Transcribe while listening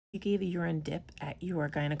You gave a urine dip at your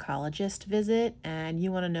gynecologist visit and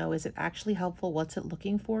you want to know, is it actually helpful? What's it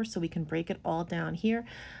looking for? So we can break it all down here.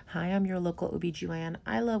 Hi, I'm your local OBGYN.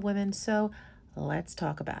 I love women, so let's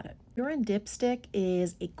talk about it. Urine dipstick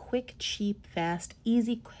is a quick, cheap, fast,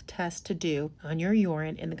 easy test to do on your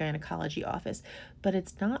urine in the gynecology office, but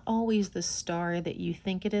it's not always the star that you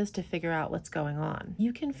think it is to figure out what's going on.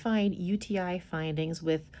 You can find UTI findings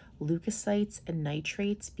with leukocytes and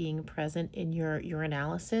nitrates being present in your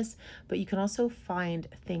urinalysis, but you can also find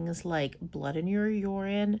things like blood in your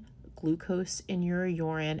urine, glucose in your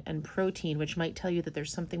urine, and protein, which might tell you that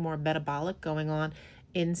there's something more metabolic going on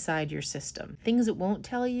inside your system. Things it won't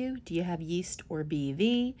tell you: do you have yeast or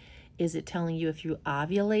BV? Is it telling you if you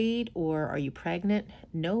ovulate or are you pregnant?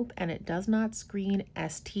 Nope, and it does not screen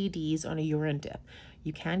STDs on a urine dip.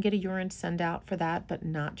 You can get a urine send out for that, but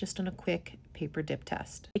not just on a quick paper dip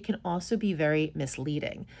test. It can also be very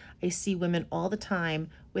misleading. I see women all the time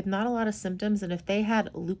with not a lot of symptoms, and if they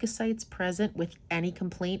had leukocytes present with any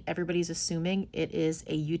complaint, everybody's assuming it is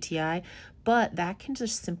a UTI, but that can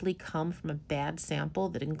just simply come from a bad sample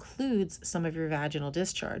that includes some of your vaginal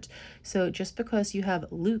discharge. So just because you have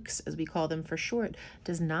leukes, as we call them for short,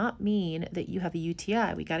 does not mean that you have a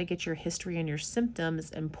UTI. We got to get your history and your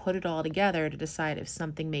symptoms and put it all together to decide if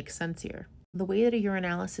something makes sense here. The way that a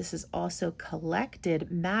urinalysis is also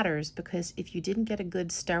collected matters, because if you didn't get a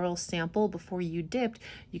good sterile sample before you dipped,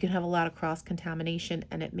 you can have a lot of cross-contamination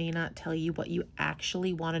and it may not tell you what you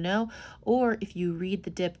actually want to know. Or if you read the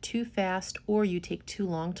dip too fast or you take too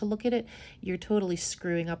long to look at it, you're totally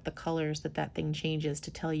screwing up the colors that thing changes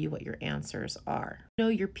to tell you what your answers are. No,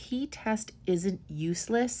 your P test isn't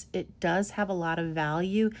useless. It does have a lot of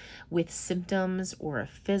value with symptoms or a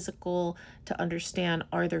physical to understand,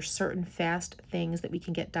 are there certain fast things that we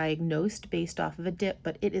can get diagnosed based off of a dip,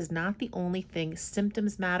 but it is not the only thing.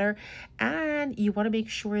 Symptoms matter, and you want to make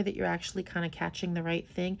sure that you're actually kind of catching the right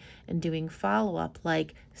thing and doing follow-up,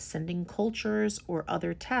 like sending cultures or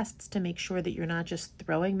other tests to make sure that you're not just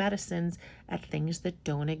throwing medicines at things that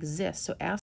don't exist. So ask